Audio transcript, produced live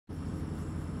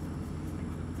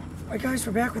Alright guys,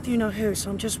 we're back with You Know Who, so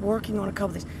I'm just working on a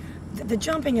couple of these. The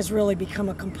jumping has really become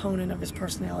a component of his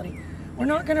personality. We're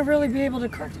not going to really be able to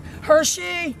correct it. Hershey!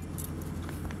 I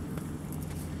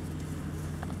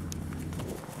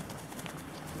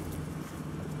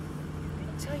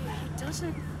tell you, he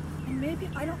doesn't, and maybe,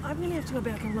 I'm going to have to go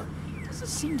back and look. He doesn't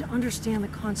seem to understand the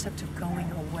concept of going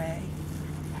away.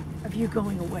 Of you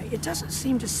going away. It doesn't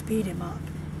seem to speed him up.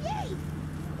 Yay!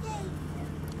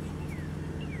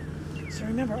 So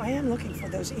remember, I am looking for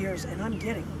those ears, and I'm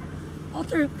getting them. All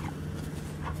through.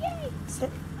 Yay!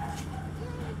 Sit.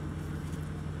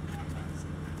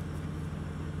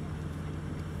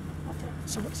 All through.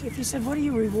 So if you said, what are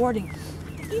you rewarding?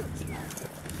 You.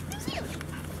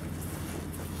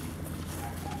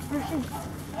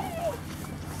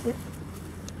 Sit.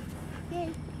 Yay!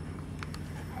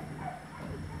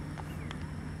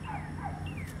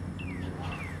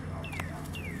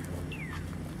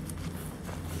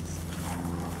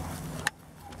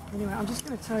 Anyway, I'm just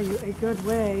going to tell you a good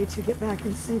way to get back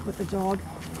in sync with the dog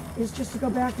is just to go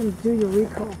back and do your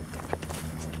recall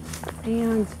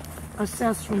and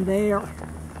assess from there.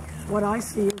 What I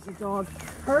see is a dog.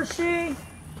 Hershey!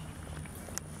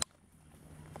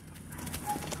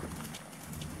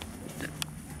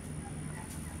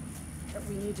 That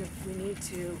we need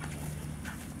to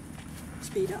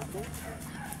speed up.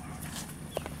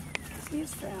 He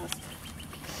is fast.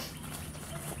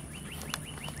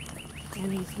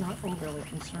 And he's not overly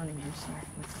concerning himself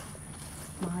with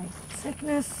my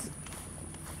sickness.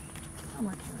 How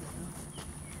much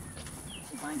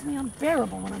she finds me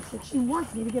unbearable when I'm sick. She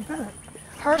wants me to get better.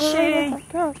 Hershey! I'm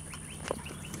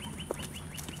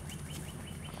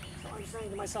saying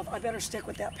to myself, I better stick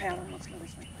with that pattern. Let's go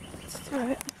this way. Let's do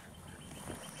it.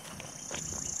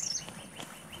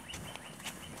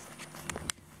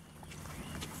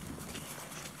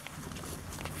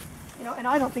 You know, and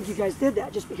I don't think you guys did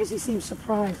that just because he seems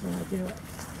surprised when I do it.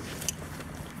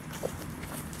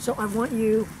 So I want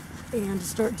you and to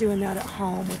start doing that at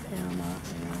home with Emma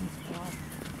and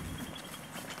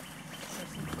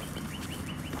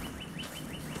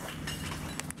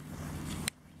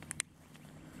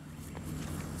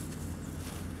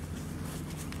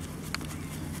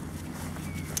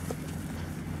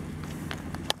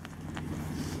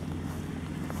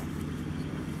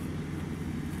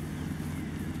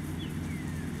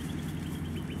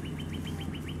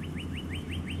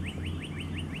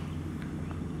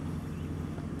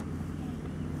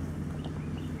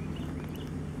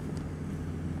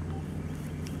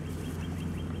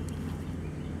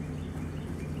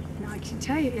I can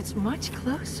tell you, it's much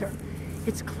closer.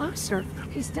 It's closer.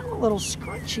 He's still a little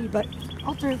scrunchy, but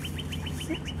Alter,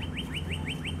 sit.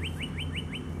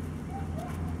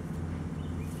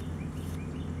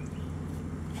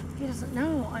 He doesn't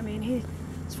know. I mean,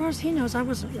 as far as he knows, I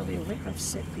wasn't really aware of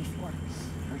sit before.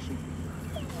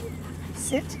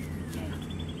 Sit.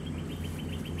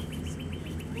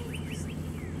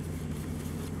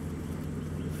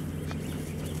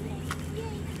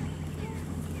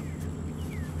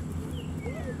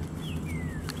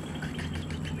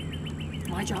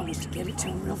 My job was to get it to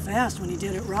him real fast when he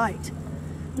did it right,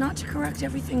 not to correct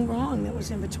everything wrong that was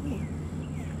in between.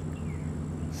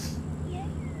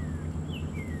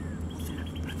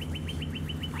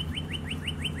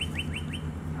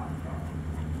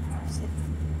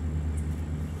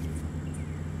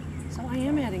 So I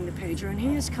am adding the pager, and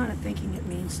he is kind of thinking it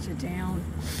means to down.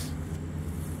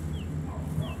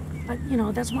 But, you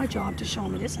know, that's my job to show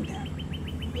him it isn't that.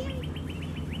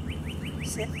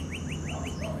 Sit.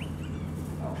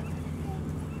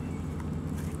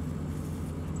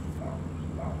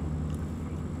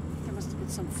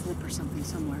 Some flip or something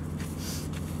somewhere.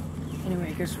 Anyway,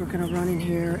 I guess we're gonna run in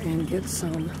here and get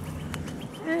some.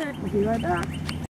 We'll be right back.